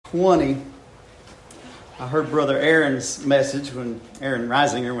20, I heard Brother Aaron's message, Aaron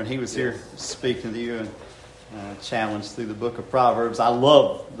Reisinger, when he was here speaking to you and challenged through the book of Proverbs. I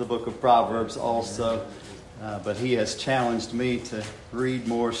love the book of Proverbs also, but he has challenged me to read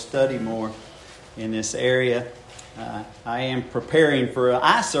more, study more in this area. I am preparing for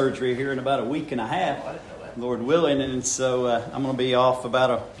eye surgery here in about a week and a half, Lord willing, and so I'm going to be off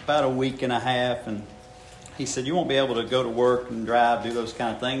about a week and a half. And he said, "You won't be able to go to work and drive, do those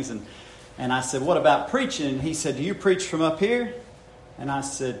kind of things." And I said, "What about preaching?" And he said, "Do you preach from up here?" And I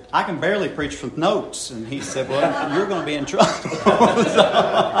said, "I can barely preach from notes." And he said, "Well, you're going to be in trouble."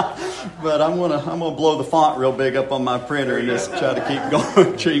 But I'm going to blow the font real big up on my printer and just try to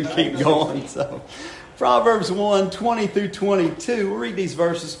keep going. So, Proverbs 1, 20 through 22. We'll read these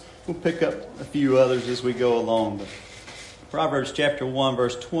verses. We'll pick up a few others as we go along. But Proverbs chapter 1,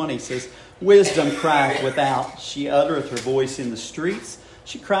 verse 20 says, "Wisdom crieth without, she uttereth her voice in the streets.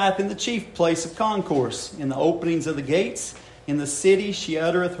 She crieth in the chief place of concourse, in the openings of the gates. In the city she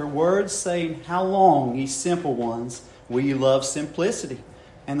uttereth her words, saying, How long, ye simple ones, will ye love simplicity?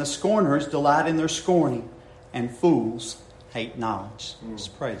 And the scorners delight in their scorning, and fools hate knowledge." Let's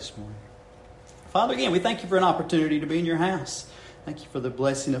pray this morning. Father, again, we thank you for an opportunity to be in your house. Thank you for the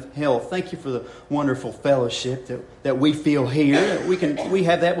blessing of health. Thank you for the wonderful fellowship that we feel here. We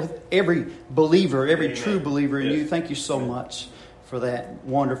have that with every believer, every true believer in you. Thank you so much for that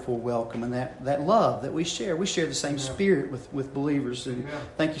wonderful welcome and that love that we share. We share the same spirit with believers. And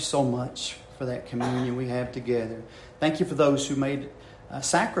thank you so much for that communion we have together. Thank you for those who made a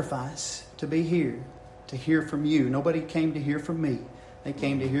sacrifice to be here, to hear from you. Nobody came to hear from me. They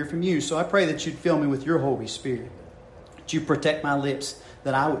came to hear from you. So I pray that you'd fill me with your Holy Spirit. That you protect my lips,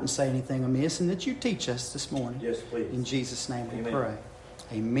 that I wouldn't say anything amiss, and that you teach us this morning. Yes, please. In Jesus' name we Amen. pray.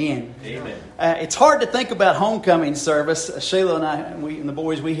 Amen. Amen. It's hard to think about homecoming service. Sheila and I, and the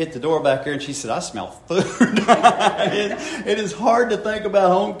boys, we hit the door back there, and she said, "I smell food." It is hard to think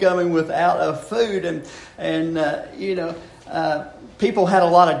about homecoming without food, and people had a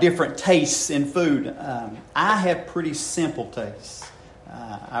lot of different tastes in food. I have pretty simple tastes.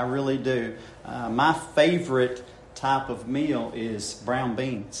 I really do. My favorite type of meal is brown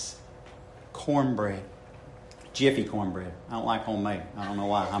beans, cornbread. Jiffy cornbread. I don't like homemade. I don't know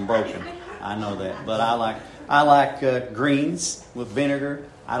why. I'm broken. I know that. But I like greens with vinegar.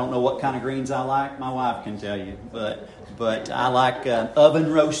 I don't know what kind of greens I like. My wife can tell you. But I like oven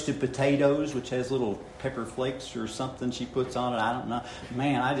roasted potatoes, which has little pepper flakes or something she puts on it. I don't know.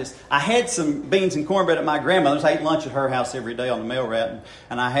 Man, I had some beans and cornbread at my grandmother's. I ate lunch at her house every day on the mail route.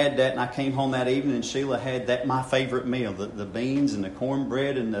 And I had that, and I came home that evening, and Sheila had that, my favorite meal, the beans and the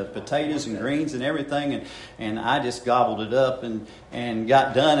cornbread and the potatoes and greens and everything. And I just gobbled it up and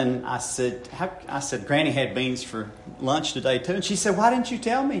got done. And I said, "Granny had beans for lunch today too." And she said, "Why didn't you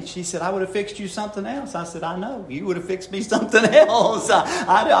tell me?" She said, "I would have fixed you something else." I said, "I know. You would have fixed me something else."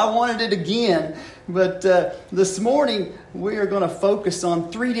 I wanted it again. But this morning, we are going to focus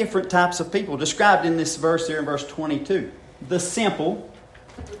on three different types of people described in this verse here in verse 22. The simple,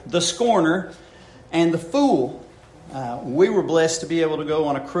 the scorner, and the fool. We were blessed to be able to go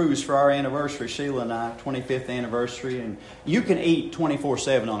on a cruise for our anniversary, Sheila and I, 25th anniversary. And you can eat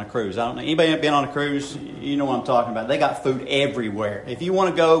 24/7 on a cruise. I don't know. Anybody been on a cruise? You know what I'm talking about. They got food everywhere. If you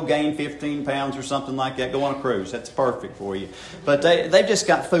want to go gain 15 pounds or something like that, go on a cruise. That's perfect for you. But they've just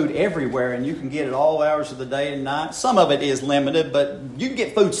got food everywhere, and you can get it all hours of the day and night. Some of it is limited, but you can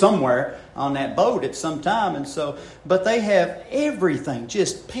get food somewhere on that boat at some time. And so, but they have everything,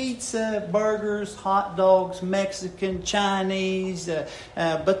 just pizza, burgers, hot dogs, Mexican, Chinese,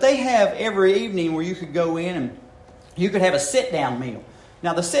 but they have every evening where you could go in and you could have a sit-down meal.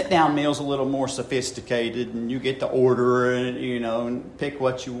 Now, the sit-down meal is a little more sophisticated, and you get to order and pick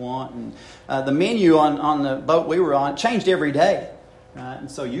what you want. And the menu on the boat we were on changed every day.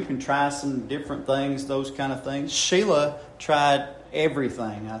 And so you can try some different things, those kind of things. Sheila tried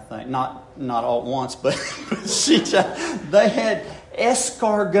everything, I think. Not all at once, but they had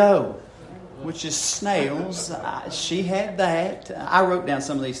escargot, which is snails. She had that. I wrote down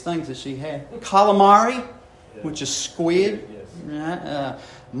some of these things that she had. Calamari, which is squid.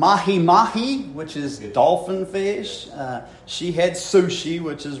 Mahi-mahi, which is dolphin fish. She had sushi,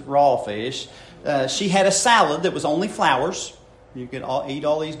 which is raw fish. She had a salad that was only flowers. You could eat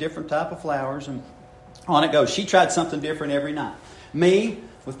all these different type of flowers, and on it goes. She tried something different every night. Me,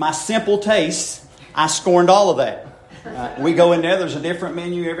 with my simple tastes, I scorned all of that. We go in there. There's a different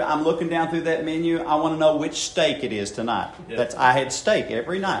menu. I'm looking down through that menu. I want to know which steak it is tonight. I had steak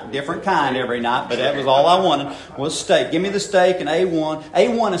every night, different kind every night, but that was all I wanted was steak. Give me the steak and A1.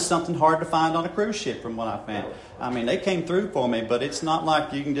 A1 is something hard to find on a cruise ship, from what I found. I mean, they came through for me, but it's not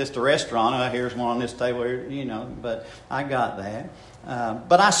like you can just a restaurant. Oh, here's one on this table, But I got that.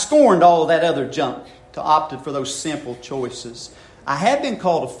 But I scorned all of that other junk to opted for those simple choices. I have been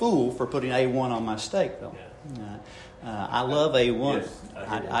called a fool for putting A1 on my steak, though. I love A1.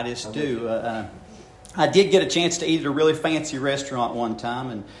 I just do. I did get a chance to eat at a really fancy restaurant one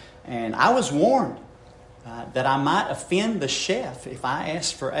time, and I was warned that I might offend the chef if I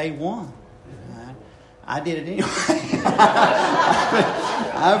asked for A1. I did it anyway.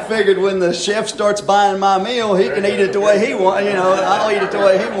 I figured when the chef starts buying my meal, he can eat it the way he wants. I'll eat it the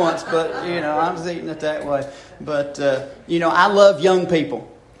way he wants, but, I'm just eating it that way. But, I love young people.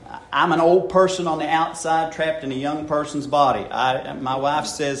 I'm an old person on the outside trapped in a young person's body. My wife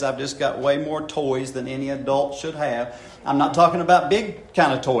says I've just got way more toys than any adult should have. I'm not talking about big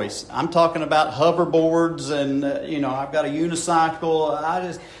kind of toys. I'm talking about hoverboards and, I've got a unicycle.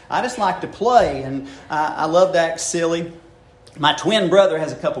 I just like to play, and I love to act silly. My twin brother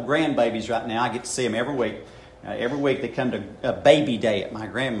has a couple grandbabies right now. I get to see them every week. Every week they come to a baby day at my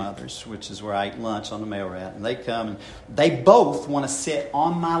grandmother's, which is where I eat lunch on the mail route. And they come and they both want to sit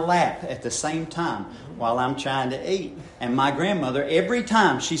on my lap at the same time while I'm trying to eat. And my grandmother, every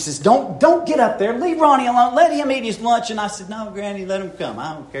time, she says, don't get up there. Leave Ronnie alone. Let him eat his lunch. And I said, no, Granny, let him come.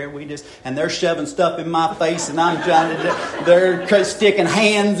 I don't care. And they're shoving stuff in my face and I'm trying to, they're sticking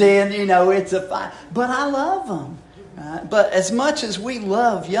hands in. It's a fight. But I love them. But as much as we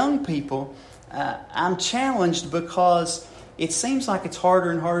love young people, I'm challenged because it seems like it's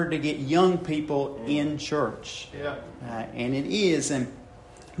harder and harder to get young people in church. And it is. And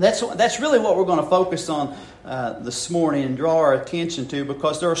that's really what we're going to focus on this morning and draw our attention to,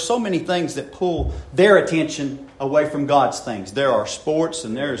 because there are so many things that pull their attention away from God's things. There are sports,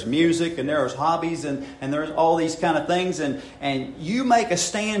 and there's music, and there's hobbies, and there's all these kind of things. And you make a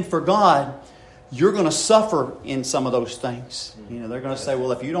stand for God, you're going to suffer in some of those things. They're going to say,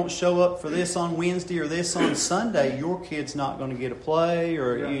 well, if you don't show up for this on Wednesday or this on Sunday, your kid's not going to get a play,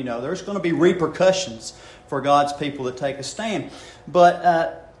 or, there's going to be repercussions for God's people that take a stand.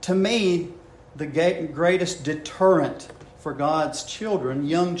 But to me, the greatest deterrent for God's children,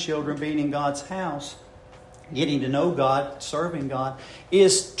 young children being in God's house, getting to know God, serving God,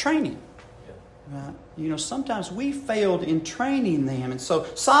 is training. Sometimes we failed in training them. And so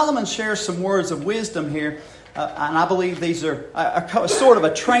Solomon shares some words of wisdom here. And I believe these are a sort of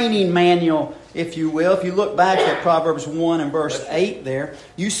a training manual, if you will. If you look back at Proverbs 1 and verse 8 there,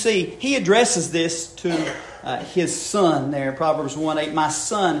 you see he addresses this to his son there. Proverbs 1:8, my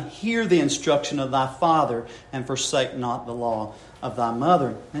son, hear the instruction of thy father and forsake not the law of thy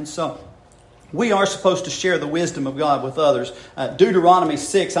mother. And so we are supposed to share the wisdom of God with others. Deuteronomy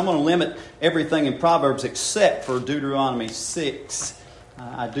 6, I'm going to limit everything in Proverbs except for Deuteronomy 6.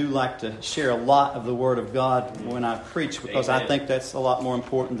 I do like to share a lot of the Word of God when I preach, because I think that's a lot more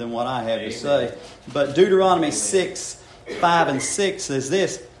important than what I have to say. But Deuteronomy 6, 5 and 6 says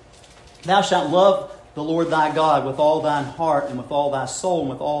this, thou shalt love the Lord thy God with all thine heart and with all thy soul and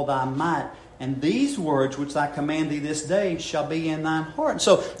with all thy might. And these words which I command thee this day shall be in thine heart.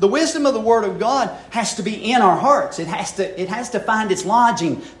 So the wisdom of the Word of God has to be in our hearts. It has to find its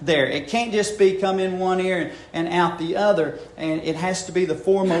lodging there. It can't just be come in one ear and out the other. And it has to be the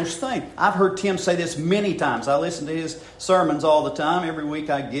foremost thing. I've heard Tim say this many times. I listen to his sermons all the time. Every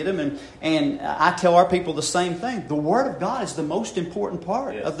week I get them. And I tell our people the same thing. The Word of God is the most important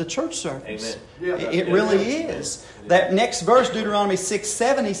part of the church service. It really is. That next verse, Deuteronomy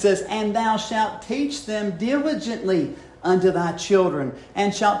 6:7, he says, and thou shalt teach them diligently unto thy children,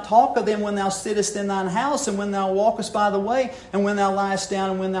 and shalt talk of them when thou sittest in thine house, and when thou walkest by the way, and when thou liest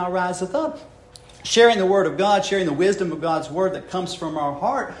down, and when thou risest up. Sharing the Word of God, sharing the wisdom of God's Word that comes from our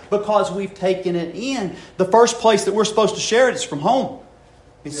heart because we've taken it in. The first place that we're supposed to share it is from home.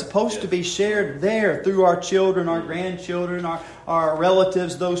 It's supposed to be shared there through our children, our grandchildren, our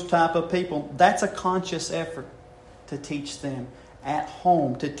relatives, those type of people. That's a conscious effort to teach them at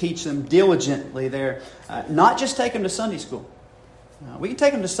home, to teach them diligently there. Not just take them to Sunday school. We can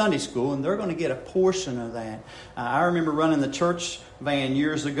take them to Sunday school and they're going to get a portion of that. I remember running the church van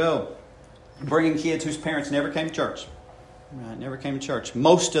years ago, bringing kids whose parents never came to church. Never came to church.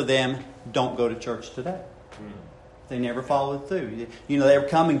 Most of them don't go to church today. They never followed through. They were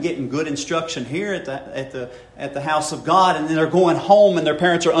coming getting good instruction here at the house of God, and then they're going home and their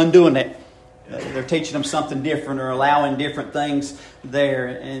parents are undoing it. they're teaching them something different or allowing different things there.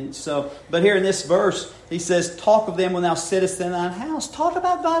 And so, but here in this verse, he says, talk of them when thou sittest in thine house. Talk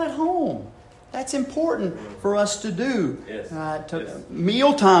about God at home. That's important for us to do. Yes.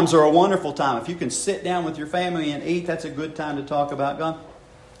 Meal times are a wonderful time. If you can sit down with your family and eat, that's a good time to talk about God.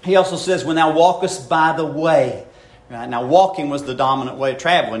 He also says, when thou walkest by the way. Right? Now, walking was the dominant way of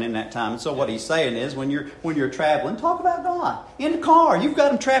traveling in that time. And so what he's saying is, when you're traveling, talk about God. In the car, you've got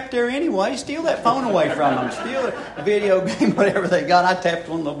them trapped there anyway. Steal that phone away from them. Steal a video game, whatever they got. I tapped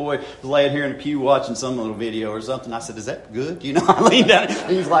one little boy, was laying here in the pew watching some little video or something. I said, is that good? You know, I leaned down.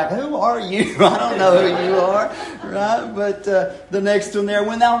 He's like, who are you? I don't know who you are. Right? But the next one there,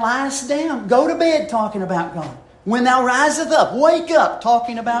 when thou liest down, go to bed talking about God. When thou riseth up, wake up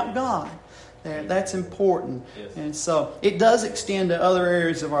talking about God. That's important. Yes. And so it does extend to other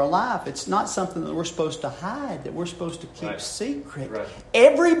areas of our life. It's not something that we're supposed to hide, that we're supposed to keep secret. Right.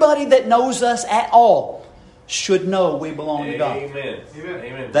 Everybody that knows us at all should know we belong to God.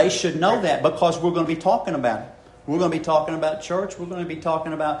 Amen. They should know that because we're going to be talking about it. We're going to be talking about church. We're going to be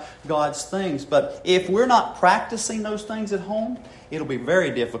talking about God's things. But if we're not practicing those things at home, it'll be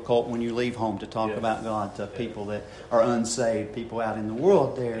very difficult when you leave home to talk about God to people that are unsaved, people out in the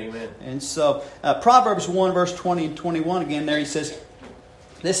world there. Amen. And so Proverbs 1 verse 20 and 21 again there he says,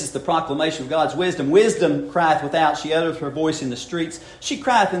 this is the proclamation of God's wisdom. Wisdom crieth without, she uttereth her voice in the streets. She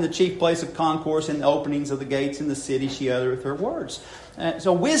crieth in the chief place of concourse, in the openings of the gates in the city, she uttereth her words.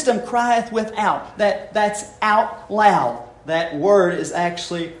 So wisdom crieth without. That's out loud. That word is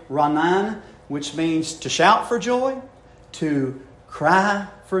actually ranan, which means to shout for joy, to cry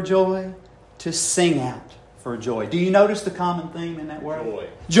for joy, to sing out for joy. Do you notice the common theme in that word?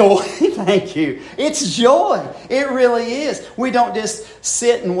 Joy. Thank you. It's joy. It really is. We don't just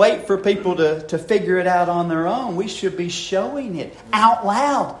sit and wait for people to figure it out on their own. We should be showing it out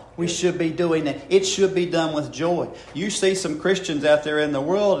loud. We should be doing it. It should be done with joy. You see some Christians out there in the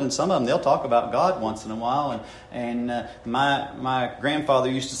world, and some of them, they'll talk about God once in a while. And my grandfather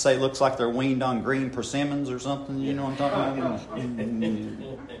used to say, it looks like they're weaned on green persimmons or something. You know what I'm talking about?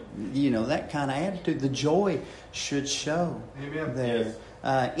 You know, that kind of attitude. The joy should show there.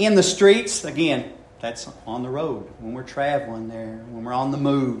 In the streets, again, that's on the road, when we're traveling there, when we're on the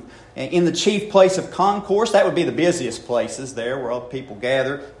move. In the chief place of concourse, that would be the busiest places there where all people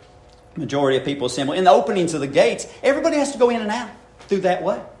gather. Majority of people assemble. In the openings of the gates, everybody has to go in and out through that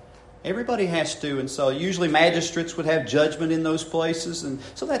way. Everybody has to. And so usually magistrates would have judgment in those places. And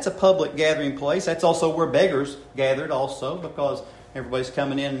so that's a public gathering place. That's also where beggars gathered also, because everybody's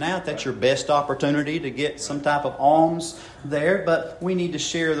coming in and out. That's your best opportunity to get some type of alms there. But we need to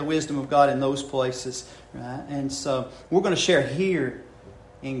share the wisdom of God in those places. Right? And so we're going to share here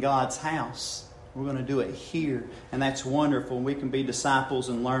in God's house. We're going to do it here. And that's wonderful. We can be disciples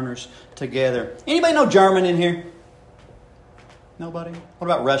and learners together. Anybody know German in here? Nobody? What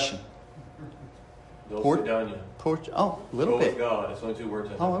about Russian? A little bit. God. It's only 2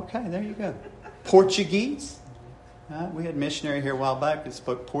 words. Oh, okay. There you go. Portuguese? We had a missionary here a while back that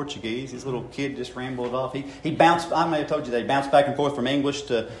spoke Portuguese. His little kid just rambled off. He bounced. I may have told you that he bounced back and forth from English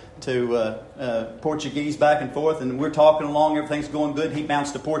to Portuguese back and forth. And we're talking along, everything's going good. He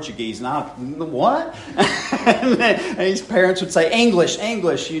bounced to Portuguese, and I what? And his parents would say English.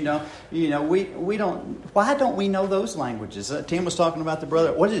 You know. We don't. Why don't we know those languages? Tim was talking about the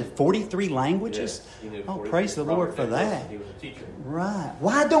brother. What is it? 43 languages. Yes, oh, praise the Lord for that. He was a teacher. Right.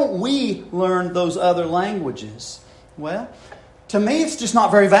 Why don't we learn those other languages? Well, to me, it's just not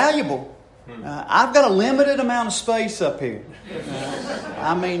very valuable. I've got a limited amount of space up here.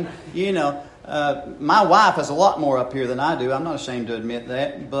 My wife has a lot more up here than I do. I'm not ashamed to admit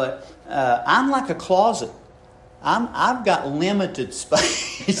that. But I'm like a closet. I've got limited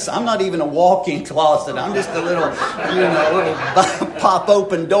space. I'm not even a walk-in closet. I'm just a little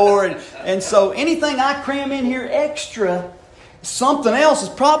pop-open door. And so anything I cram in here extra, something else is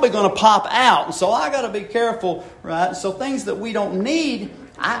probably going to pop out. And so I got to be careful, right? So things that we don't need,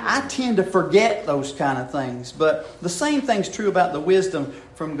 I tend to forget those kind of things. But the same thing's true about the wisdom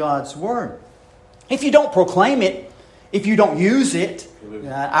from God's Word. If you don't proclaim it, if you don't use it,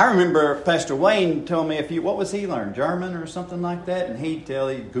 I remember Pastor Wayne told me what was he learn? German or something like that? And he'd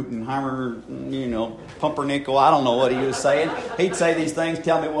tell you Gutenheimer, Pumpernickel, I don't know what he was saying. He'd say these things,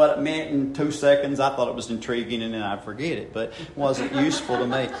 tell me what it meant in 2 seconds. I thought it was intriguing and then I'd forget it, but it wasn't useful to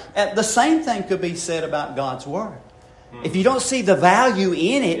me. The same thing could be said about God's Word. If you don't see the value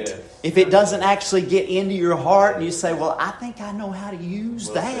in it, if it doesn't actually get into your heart and you say, well, I think I know how to use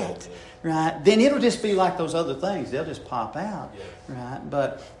that. Right, then it'll just be like those other things. They'll just pop out. Right,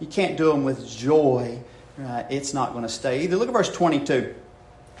 but you can't do them with joy. Right, it's not going to stay either. Look at verse 22.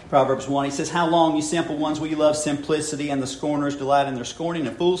 Proverbs 1, he says, "How long, you simple ones, will you love simplicity, and the scorners delight in their scorning,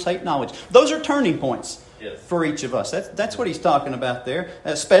 and fools hate knowledge?" Those are turning points for each of us. That's what he's talking about there,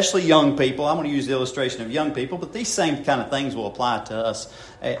 especially young people. I'm going to use the illustration of young people, but these same kind of things will apply to us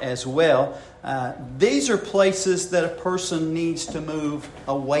as well. These are places that a person needs to move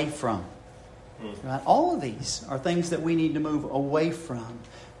away from. Right? All of these are things that we need to move away from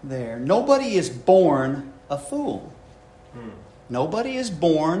there. Nobody is born a fool. Nobody is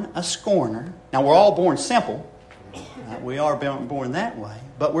born a scorner. Now, we're all born simple. We are born that way.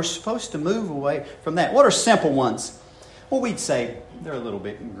 But we're supposed to move away from that. What are simple ones? Well, we'd say they're a little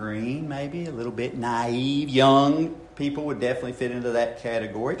bit green, maybe, a little bit naive. Young people would definitely fit into that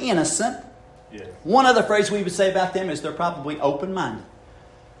category. Innocent. Yes. One other phrase we would say about them is they're probably open-minded.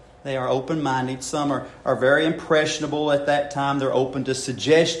 They are open-minded. Some are very impressionable at that time. They're open to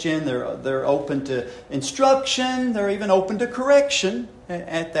suggestion. They're open to instruction. They're even open to correction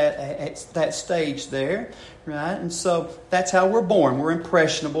at that stage there, right? And so that's how we're born. We're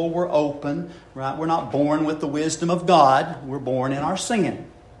impressionable. We're open, right? We're not born with the wisdom of God. We're born in our sin.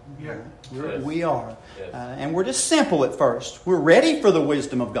 Yeah. We are. Yes. And we're just simple at first. We're ready for the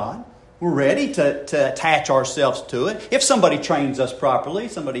wisdom of God. We're ready to attach ourselves to it. If somebody trains us properly,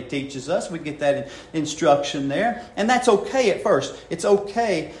 somebody teaches us, we get that instruction there. And that's okay at first. It's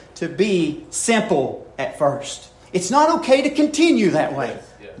okay to be simple at first. It's not okay to continue that way,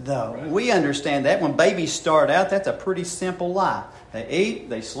 though. Right. We understand that. When babies start out, that's a pretty simple life. They eat,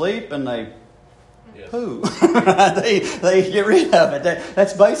 they sleep, and they poo. They get rid of it.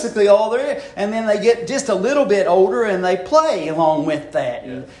 That's basically all there is. And then they get just a little bit older and they play along with that.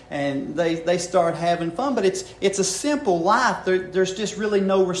 Yeah. And they start having fun. But it's a simple life. There's just really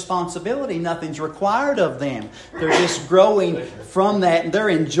no responsibility. Nothing's required of them. They're just growing from that and they're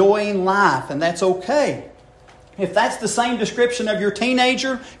enjoying life. And that's okay. If that's the same description of your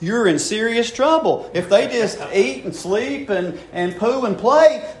teenager, you're in serious trouble. If they just eat and sleep and poo and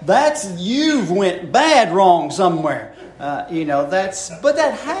play, you've went bad wrong somewhere. But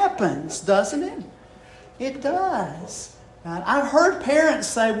that happens, doesn't it? It does. I've heard parents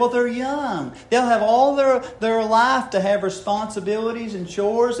say, well, they're young. They'll have all their life to have responsibilities and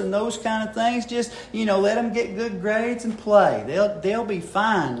chores and those kind of things. Just, let them get good grades and play. They'll be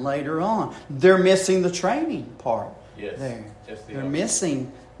fine later on. They're missing the training part there. They're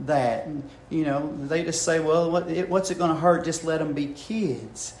missing that. And, they just say, well, what's it going to hurt? Just let them be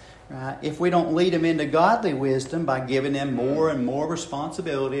kids. Right? If we don't lead them into godly wisdom by giving them more and more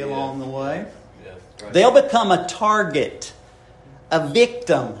responsibility along the way, they'll become a target. A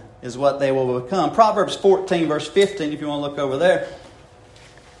victim is what they will become. Proverbs 14 verse 15, if you want to look over there.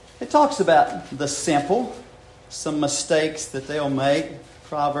 It talks about the simple, some mistakes that they'll make.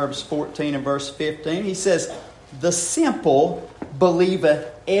 Proverbs 14 and verse 15. He says, "The simple believeth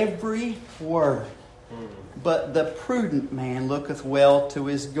every word, but the prudent man looketh well to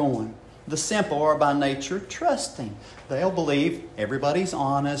his going." The simple are by nature trusting. They'll believe everybody's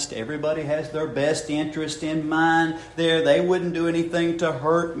honest. Everybody has their best interest in mind. They wouldn't do anything to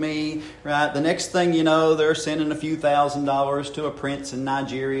hurt me. Right? The next thing you know, they're sending a few $1,000s to a prince in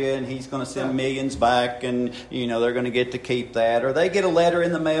Nigeria, and he's going to send millions back, and they're going to get to keep that. Or they get a letter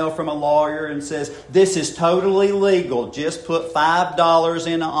in the mail from a lawyer and says, "This is totally legal. Just put $5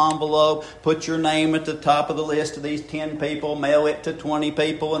 in an envelope. Put your name at the top of the list of these 10 people. Mail it to 20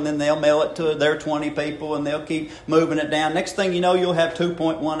 people, and then they'll mail it to their 20 people, and they'll keep moving it down. Next thing you know, you'll have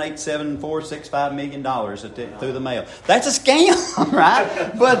 $2.18745 million through the mail." That's a scam,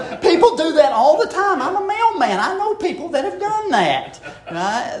 right? But people do that all the time. I'm a mailman. I know people that have done that.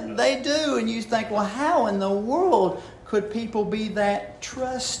 Right? They do. And you think, well, how in the world could people be that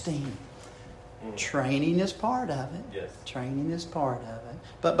trusting? Training is part of it. Yes. Training is part of it.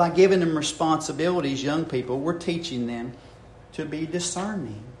 But by giving them responsibilities, young people, we're teaching them to be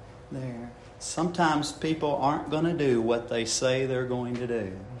discerning there. Sometimes people aren't going to do what they say they're going to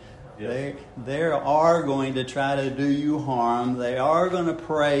do. Yes. They are going to try to do you harm. They are going to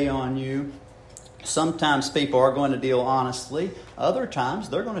prey on you. Sometimes people are going to deal honestly. Other times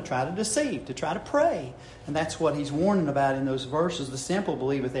they're going to try to deceive, to try to prey. And that's what he's warning about in those verses. The simple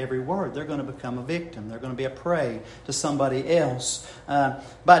believeth every word. They're going to become a victim. They're going to be a prey to somebody else.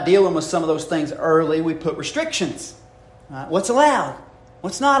 By dealing with some of those things early, we put restrictions. What's allowed?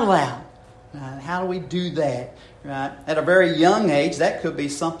 What's not allowed? How do we do that? Right? At a very young age, that could be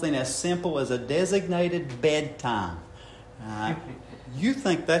something as simple as a designated bedtime. You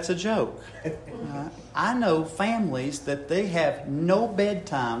think that's a joke. I know families that they have no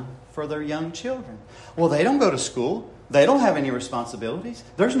bedtime for their young children. Well, they don't go to school. They don't have any responsibilities.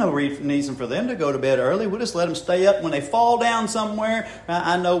 There's no reason for them to go to bed early. We'll just let them stay up. When they fall down somewhere,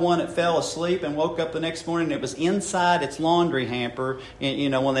 I know one that fell asleep and woke up the next morning. It was inside its laundry hamper,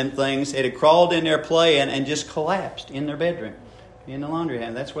 one of them things. It had crawled in there playing and just collapsed in their bedroom, in the laundry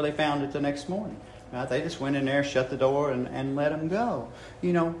hamper. That's where they found it the next morning. Right? They just went in there, shut the door, and let them go.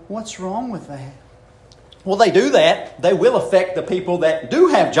 What's wrong with that? Well, they do that. They will affect the people that do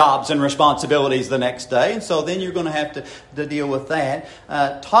have jobs and responsibilities the next day. And so then you're going to have to deal with that.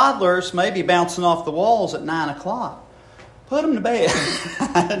 Toddlers may be bouncing off the walls at 9 o'clock. Put them to bed.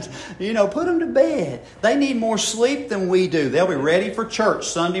 Put them to bed. They need more sleep than we do. They'll be ready for church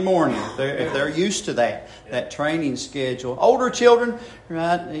Sunday morning if they're used to that training schedule. Older children,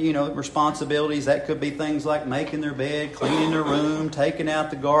 right? Responsibilities. That could be things like making their bed, cleaning their room, taking out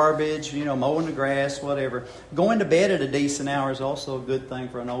the garbage, mowing the grass, whatever. Going to bed at a decent hour is also a good thing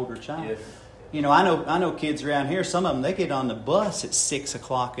for an older child. Yes. I know kids around here. Some of them, they get on the bus at 6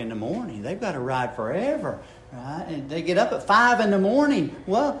 o'clock in the morning. They've got to ride forever. Right? And they get up at 5 in the morning.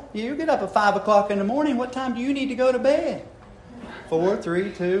 Well, you get up at 5 o'clock in the morning. What time do you need to go to bed? 4,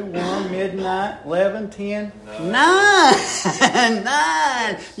 3, 2, 1, midnight, 11, 10, 9.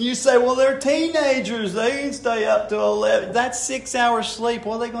 9. You say, well, they're teenagers. They can stay up till 11. That's 6 hours sleep.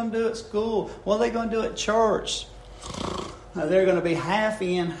 What are they going to do at school? What are they going to do at church? They're going to be half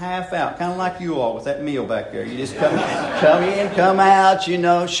in, half out. Kind of like you all with that meal back there. You just come in, come out,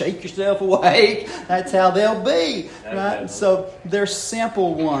 shake yourself awake. That's how they'll be. Right? So they're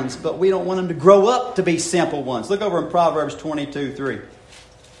simple ones, but we don't want them to grow up to be simple ones. Look over in Proverbs 22:3.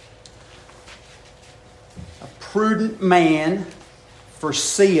 A prudent man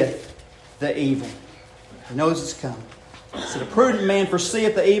foreseeth the evil. He knows it's coming. So the prudent man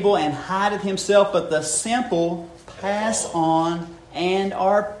foreseeth the evil and hideth himself, but the simple pass on and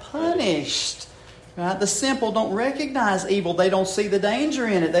are punished. Right? The simple don't recognize evil. They don't see the danger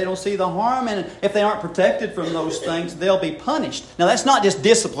in it. They don't see the harm in it. If they aren't protected from those things, they'll be punished. Now, that's not just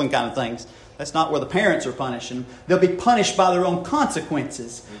discipline kind of things. That's not where the parents are punishing. They'll be punished by their own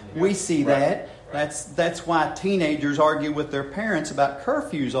consequences. We see that. That's why teenagers argue with their parents about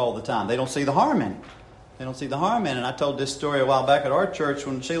curfews all the time. They don't see the harm in it. They don't see the harm in it. I told this story a while back at our church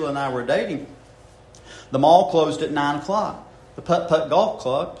when Sheila and I were dating. The mall closed at 9 o'clock. The putt-putt golf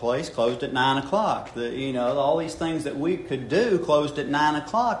club place closed at 9 o'clock. All these things that we could do closed at 9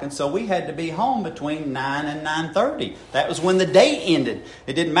 o'clock. And so we had to be home between 9 and 9:30. That was when the date ended.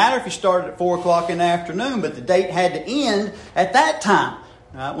 It didn't matter if you started at 4 o'clock in the afternoon, but the date had to end at that time.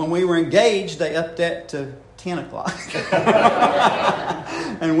 When we were engaged, they upped that to 10 o'clock.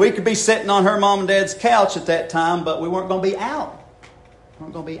 And we could be sitting on her mom and dad's couch at that time, but we weren't going to be out. We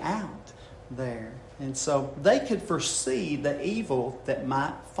weren't going to be out there. And so they could foresee the evil that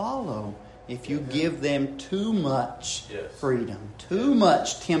might follow if you give them too much freedom, too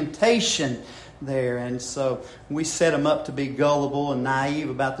much temptation there. And so we set them up to be gullible and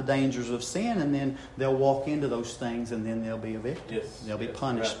naive about the dangers of sin, and then they'll walk into those things, and then they'll be a victim. They'll be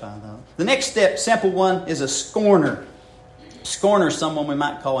punished by those. The next step, simple one, is a scorner. Scorner is someone we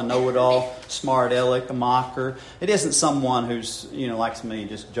might call a know-it-all, smart aleck, a mocker. It isn't someone who's, like me,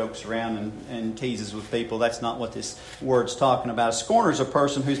 just jokes around and teases with people. That's not what this word's talking about. A scorner is a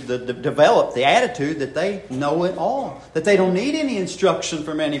person who's developed the attitude that they know it all, that they don't need any instruction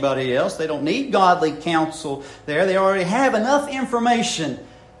from anybody else. They don't need godly counsel there. They already have enough information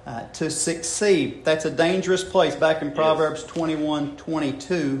to succeed. That's a dangerous place. Back in Proverbs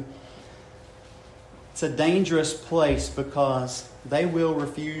 21:22. It's a dangerous place because they will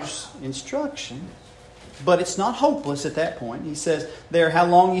refuse instruction. But it's not hopeless at that point. He says there, how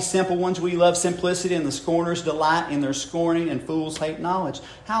long, ye simple ones, will ye love simplicity, and the scorners delight in their scorning, and fools hate knowledge.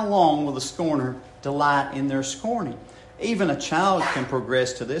 How long will the scorner delight in their scorning? Even a child can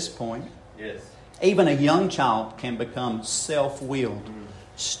progress to this point. Yes. Even a young child can become self-willed,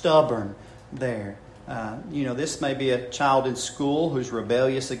 stubborn there. This may be a child in school who's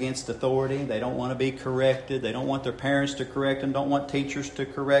rebellious against authority. They don't want to be corrected. They don't want their parents to correct them. Don't want teachers to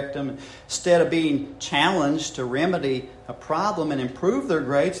correct them. Instead of being challenged to remedy a problem and improve their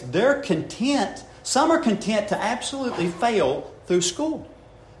grades, they're content. Some are content to absolutely fail through school,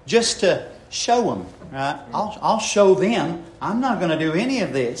 just to show them. Right? I'll show them. I'm not going to do any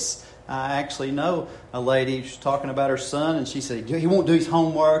of this. I actually know a lady who's talking about her son, and she said he won't do his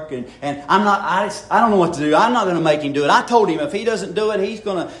homework, and I don't know what to do. I'm not going to make him do it. I told him if he doesn't do it, he's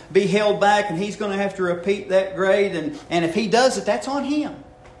going to be held back, and he's going to have to repeat that grade, and if he does it, that's on him.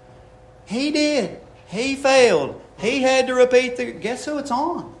 He did. He failed. He had to repeat guess who it's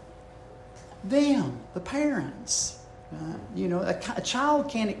on? Them, the parents. A child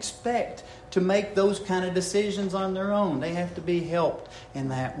can't expect to make those kind of decisions on their own. They have to be helped in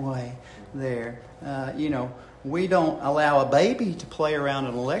that way there. We don't allow a baby to play around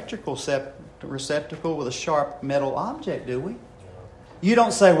an electrical receptacle with a sharp metal object, do we? You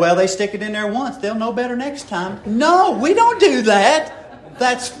don't say, well, they stick it in there once, they'll know better next time. No, we don't do that.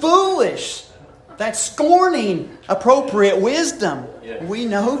 That's foolish. That's scorning appropriate wisdom. Yes. We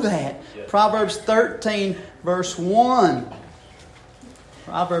know that. Yes. Proverbs 13, verse 1.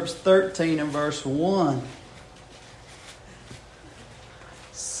 Proverbs 13 and verse 1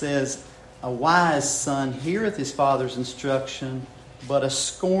 says, a wise son heareth his father's instruction, but a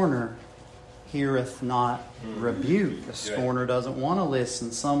scorner heareth not rebuke. A scorner doesn't want to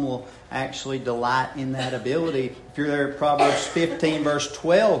listen. Some will actually delight in that ability. If you're there at Proverbs 15, verse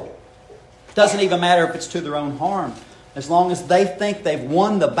 12, it doesn't even matter if it's to their own harm. As long as they think they've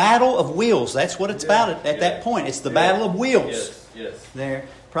won the battle of wills. That's what it's about at that point. It's the battle of wills. Yes. There.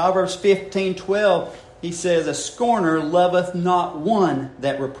 Proverbs 15:12, he says, a scorner loveth not one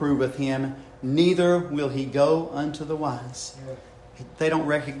that reproveth him, neither will he go unto the wise. They don't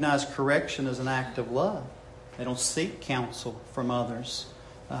recognize correction as an act of love. They don't seek counsel from others.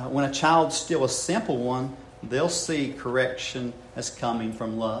 When a child's still a simple one, they'll see correction as coming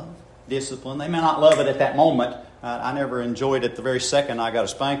from love, discipline. They may not love it at that moment. I never enjoyed it the very second I got a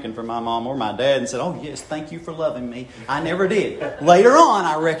spanking from my mom or my dad and said, oh yes, thank you for loving me. I never did. Later on,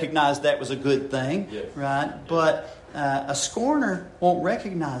 I recognized that was a good thing, right? But a scorner won't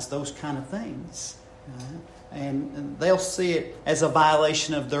recognize those kind of things. And they'll see it as a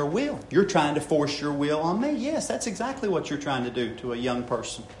violation of their will. You're trying to force your will on me. Yes, that's exactly what you're trying to do to a young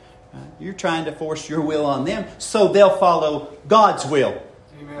person. You're trying to force your will on them so they'll follow God's will.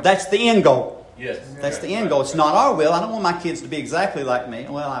 Amen. That's the end goal. Yes. That's the end goal. It's not our will. I don't want my kids to be exactly like me.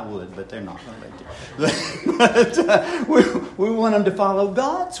 Well, I would, but they're not. But we want them to follow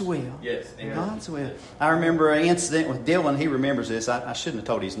God's will. Yes. God's will. I remember an incident with Dylan. He remembers this. I shouldn't have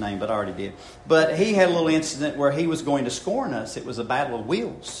told his name, but I already did. But he had a little incident where he was going to scorn us. It was a battle of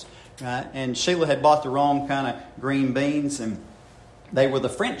wills. Right? And Sheila had bought the wrong kind of green beans, and they were the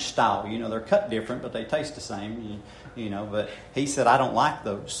French style. They're cut different, but they taste the same. But he said, I don't like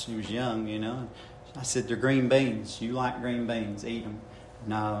those. He was young, I said, they're green beans. You like green beans. Eat them.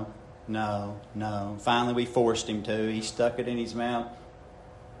 No. Finally, we forced him to. He stuck it in his mouth.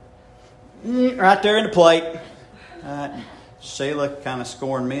 Right there in the plate. Sheila kind of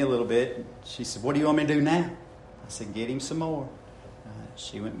scorned me a little bit. She said, what do you want me to do now? I said, get him some more.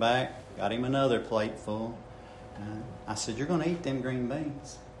 She went back, got him another plate full. I said, you're going to eat them green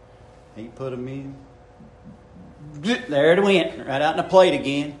beans. He put them in. There it went, right out in the plate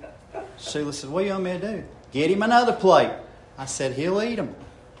again. Sheila said, what do you want me to do? Get him another plate. I said, he'll eat them.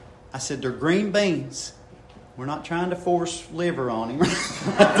 I said, they're green beans. We're not trying to force liver on him.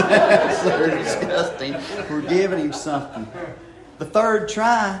 That's so disgusting. We're giving him something. The third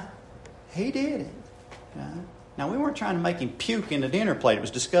try, he did it. Now, we weren't trying to make him puke in the dinner plate. It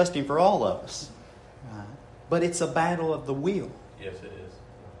was disgusting for all of us. But it's a battle of the will. Yes, it is.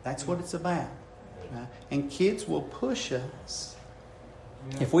 That's what it's about. And kids will push us.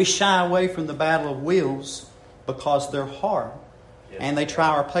 If we shy away from the battle of wills because they're hard, and they try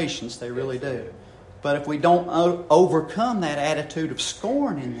our patience, they really do. But if we don't overcome that attitude of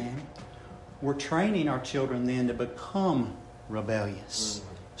scorn in them, we're training our children then to become rebellious,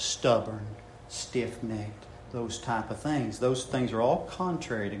 stubborn, stiff-necked, those type of things. Those things are all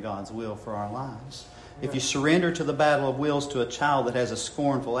contrary to God's will for our lives. If you surrender to the battle of wills to a child that has a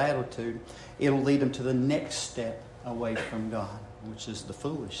scornful attitude, it'll lead them to the next step away from God, which is the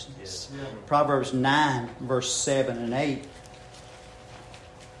foolishness. Yes. Proverbs 9, verse 7 and 8.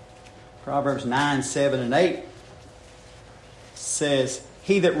 Proverbs 9, 7 and 8 says,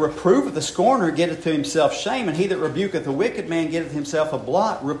 he that reproveth the scorner getteth to himself shame, and he that rebuketh a wicked man getteth himself a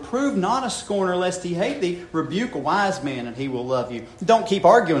blot. Reprove not a scorner lest he hate thee. Rebuke a wise man, and he will love you. Don't keep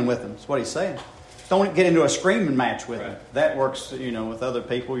arguing with him. That's what he's saying. Don't get into a screaming match with them. That works, with other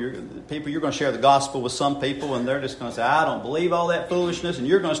people. You're going to share the gospel with some people, and they're just going to say, I don't believe all that foolishness. And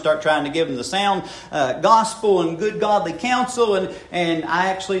you're going to start trying to give them the sound gospel and good godly counsel. And I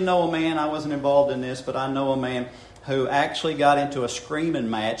actually know a man, I wasn't involved in this, but I know a man who actually got into a screaming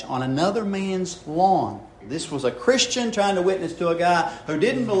match on another man's lawn. This was a Christian trying to witness to a guy who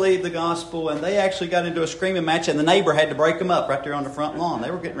didn't believe the gospel, and they actually got into a screaming match, and the neighbor had to break them up right there on the front lawn. They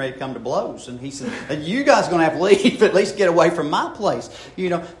were getting ready to come to blows. And he said, you guys are going to have to leave, at least get away from my place.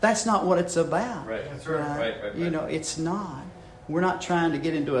 That's not what it's about. Right. That's right. Right. It's not. We're not trying to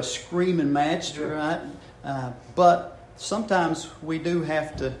get into a screaming match, right? But sometimes we do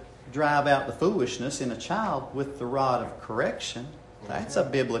have to drive out the foolishness in a child with the rod of correction. That's a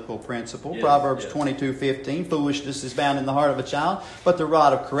biblical principle. Yes, Proverbs yes. 22:15, foolishness is bound in the heart of a child, but the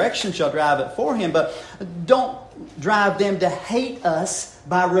rod of correction shall drive it for him. But don't drive them to hate us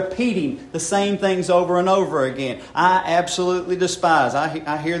by repeating the same things over and over again. I absolutely despise.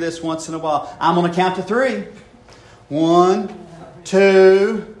 I hear this once in a while. I'm going to count to 3. 1,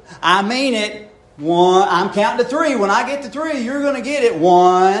 2. I mean it. 1. I'm counting to 3. When I get to 3, you're going to get it.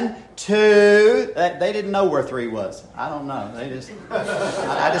 1, 2. They didn't know where 3 was. I don't know.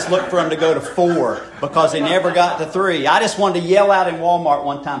 I just looked for them to go to 4 because they never got to 3. I just wanted to yell out in Walmart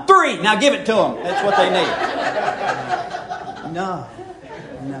one time, 3! Now give it to them. That's what they need. No.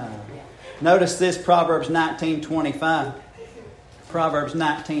 Notice this, Proverbs 19:25. Proverbs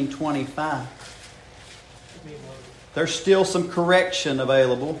 19:25. There's still some correction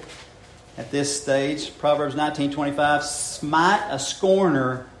available at this stage. Proverbs 19:25. Smite a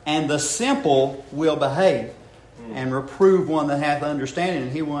scorner, and the simple will behave. And reprove one that hath understanding,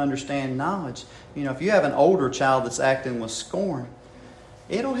 and he will understand knowledge. You know, if you have an older child that's acting with scorn,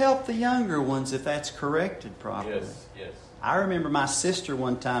 it'll help the younger ones if that's corrected properly. Yes. I remember my sister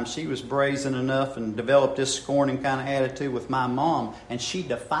one time, she was brazen enough and developed this scorning kind of attitude with my mom, and she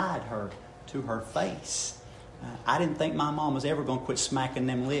defied her to her face. I didn't think my mom was ever going to quit smacking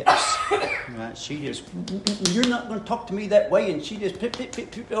them lips. Right? She just, you're not going to talk to me that way, and she just pip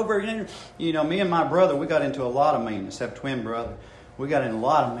over again. You know, me and my brother, we got into a lot of meanness. I have a twin brother. We got into a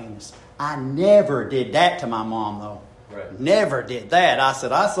lot of meanness. I never did that to my mom, though. Right. Never did that. I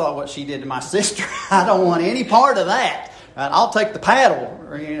said, I saw what she did to my sister. I don't want any part of that. Right? I'll take the paddle,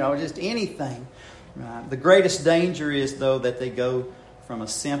 or, just anything. Right? The greatest danger is, though, that they go from a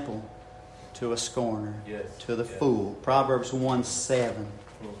simple to a scorner, to the fool. Proverbs 1:7.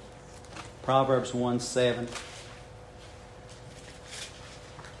 Proverbs 1:7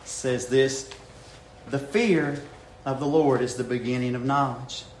 says this: the fear of the Lord is the beginning of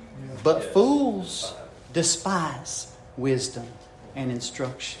knowledge, but fools despise wisdom and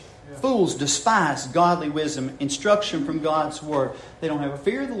instruction. Fools despise godly wisdom, instruction from God's Word. They don't have a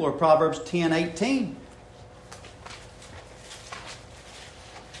fear of the Lord. Proverbs 10:18.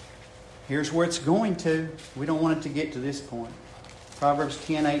 Here's where it's going to. We don't want it to get to this point. Proverbs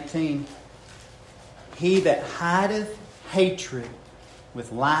 10:18. He that hideth hatred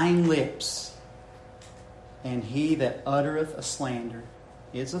with lying lips, and he that uttereth a slander,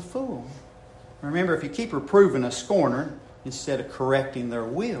 is a fool. Remember, if you keep reproving a scorner instead of correcting their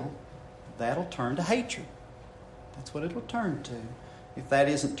will, that'll turn to hatred. That's what it'll turn to. If that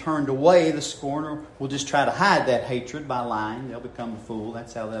isn't turned away, the scorner will just try to hide that hatred by lying. They'll become a fool.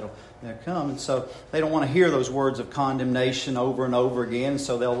 That's how they'll come. And so they don't want to hear those words of condemnation over and over again,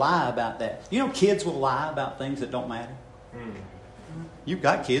 so they'll lie about that. You know, kids will lie about things that don't matter. You've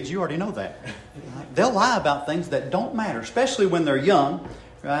got kids, you already know that. They'll lie about things that don't matter, especially when they're young.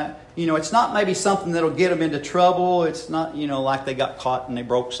 Right? It's not maybe something that'll get them into trouble. It's not, like they got caught and they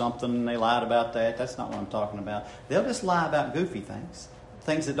broke something and they lied about that. That's not what I'm talking about. They'll just lie about goofy things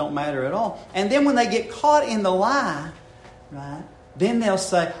that don't matter at all. And then when they get caught in the lie, right, then they'll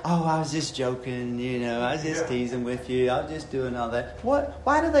say, oh, I was just joking, I was just teasing with you. I was just doing all that.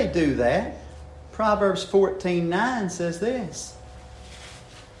 Why do they do that? Proverbs 14:9 says this.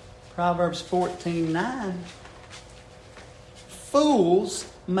 Proverbs 14:9. Fools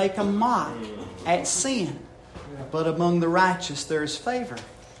make a mock at sin, but among the righteous there is favor.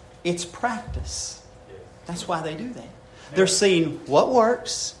 It's practice. That's why they do that. They're seeing what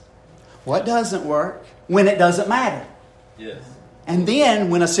works, what doesn't work, when it doesn't matter. Yes. And then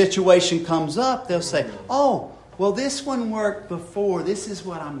when a situation comes up, they'll say, oh, well, this one worked before. This is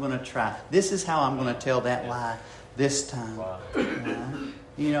what I'm going to try. This is how I'm going to tell that lie this time. Wow.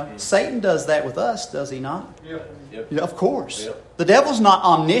 Satan does that with us, does he not? Yep. Of course. Yep. The devil's not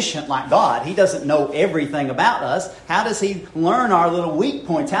omniscient like God. He doesn't know everything about us. How does he learn our little weak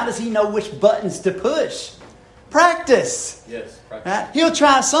points? How does he know which buttons to push? Practice. Yes, practice. Right? He'll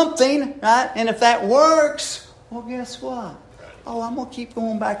try something, right? And if that works, well, guess what? Oh, I'm going to keep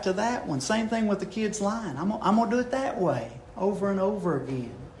going back to that one. Same thing with the kids lying. I'm going to do it that way over and over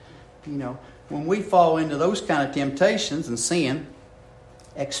again. When we fall into those kind of temptations and sin,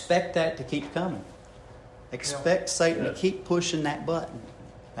 expect that to keep coming. Expect Satan to keep pushing that button.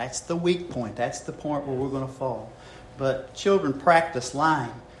 That's the weak point. That's the point where we're going to fall. But children practice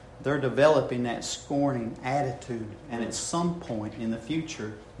lying. They're developing that scorning attitude. And at some point in the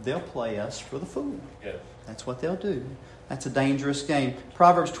future, they'll play us for the fool. Yes. That's what they'll do. That's a dangerous game.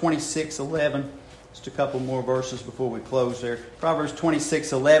 Proverbs 26:11. Just a couple more verses before we close there. Proverbs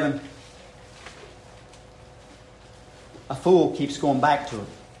 26:11. A fool keeps going back to it.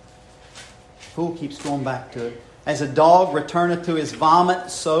 A fool keeps going back to it. As a dog returneth to his vomit,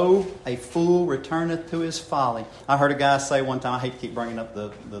 so a fool returneth to his folly. I heard a guy say one time, I hate to keep bringing up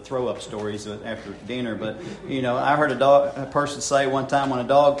the throw-up stories after dinner, but, I heard a person say one time, when a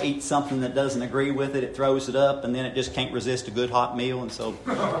dog eats something that doesn't agree with it, it throws it up, and then it just can't resist a good hot meal, and so,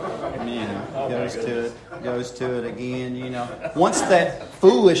 goes to it again, Once that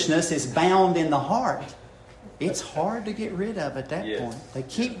foolishness is bound in the heart, it's hard to get rid of at that point. They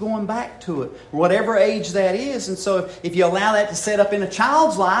keep going back to it, whatever age that is. And so if you allow that to set up in a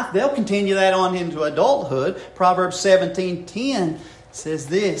child's life, they'll continue that on into adulthood. Proverbs 17:10 says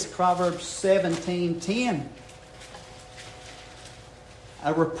this, Proverbs 17:10.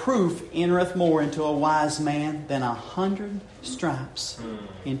 A reproof entereth more into a wise man than 100 stripes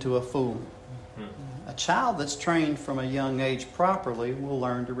into a fool. A child that's trained from a young age properly will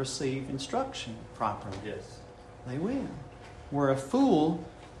learn to receive instruction properly. Yes. They will. Where a fool,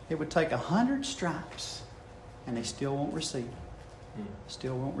 it would take 100 stripes and they still won't receive it.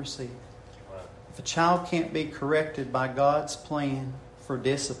 Still won't receive it. Wow. If a child can't be corrected by God's plan for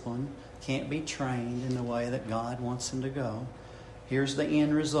discipline, can't be trained in the way that God wants them to go, here's the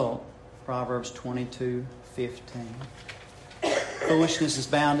end result. Proverbs 22:15. Foolishness is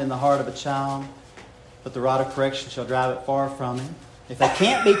bound in the heart of a child, but the rod of correction shall drive it far from him. If they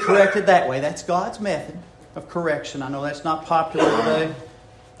can't be corrected that way, that's God's method of correction. I know that's not popular today.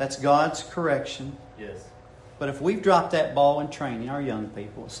 That's God's correction. Yes. But if we've dropped that ball in training our young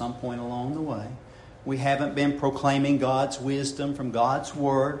people at some point along the way, we haven't been proclaiming God's wisdom from God's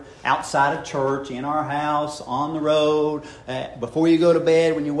Word outside of church, in our house, on the road, before you go to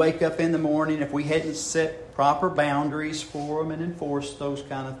bed, when you wake up in the morning, if we hadn't set proper boundaries for them and enforced those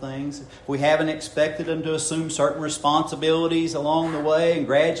kind of things, if we haven't expected them to assume certain responsibilities along the way and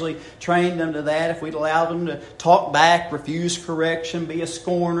gradually trained them to that, if we'd allowed them to talk back, refuse correction, be a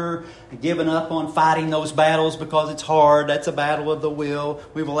scorner, giving up on fighting those battles because it's hard, that's a battle of the will,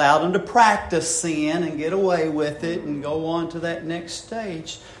 we've allowed them to practice sin and get away with it and go on to that next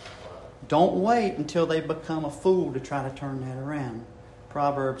stage. Don't wait until they become a fool to try to turn that around.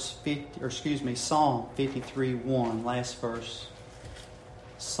 Psalm 53:1, last verse.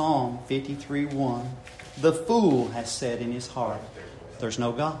 Psalm 53:1. The fool has said in his heart, there's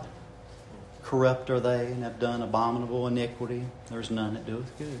no God. Corrupt are they and have done abominable iniquity. There's none that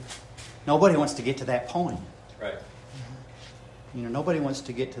doeth good. Nobody wants to get to that point. Right. Nobody wants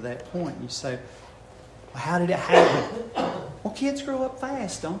to get to that point. You say, well, how did it happen? Well, kids grow up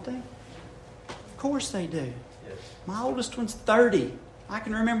fast, don't they? Of course they do. Yes. My oldest one's 30. I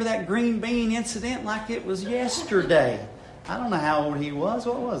can remember that green bean incident like it was yesterday. I don't know how old he was.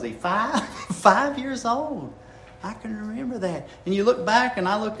 What was he? 5? 5 years old. I can remember that. And you look back, and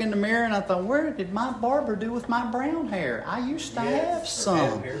I look in the mirror, and I thought, where did my barber do with my brown hair? I used to have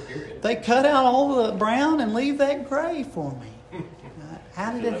some. They cut out all the brown and leave that gray for me.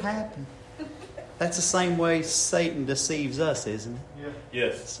 How did it happen? That's the same way Satan deceives us, isn't it? Yeah.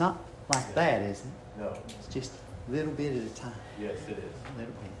 Yes. It's not like that, is it? No. It's just a little bit at a time. Yes, it is. A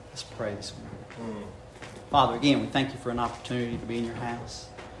little bit. Let's pray this morning. Father, again, we thank you for an opportunity to be in your house.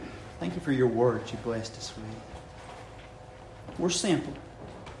 Thank you for your word you blessed us with. We're simple.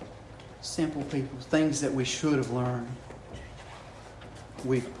 Simple people. Things that we should have learned,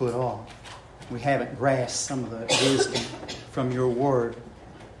 we've put off. We haven't grasped some of the wisdom from your word.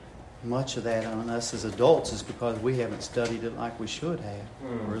 Much of that on us as adults is because we haven't studied it like we should have,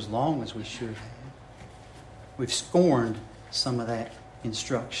 or as long as we should have. We've scorned some of that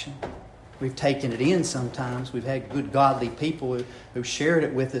instruction. We've taken it in sometimes. We've had good godly people who shared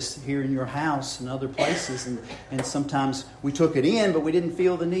it with us here in your house and other places. And sometimes we took it in, but we didn't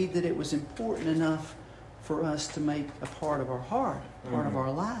feel the need that it was important enough for us to make a part of our heart, part of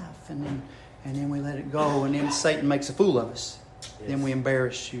our life. And then we let it go. And then Satan makes a fool of us. Yes. Then we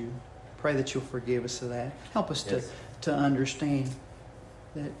embarrass you. Pray that you'll forgive us of that. Help us to understand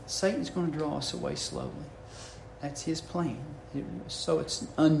that Satan's going to draw us away slowly. That's his plan. So it's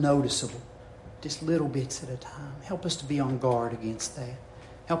unnoticeable. Just little bits at a time. Help us to be on guard against that.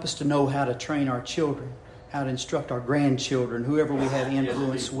 Help us to know how to train our children, how to instruct our grandchildren, whoever we have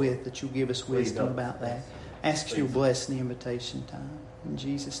influence with, that you'll give us wisdom about that. Ask you to bless the invitation time. In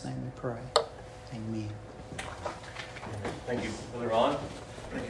Jesus' name we pray. Amen. Thank you. Brother Ron.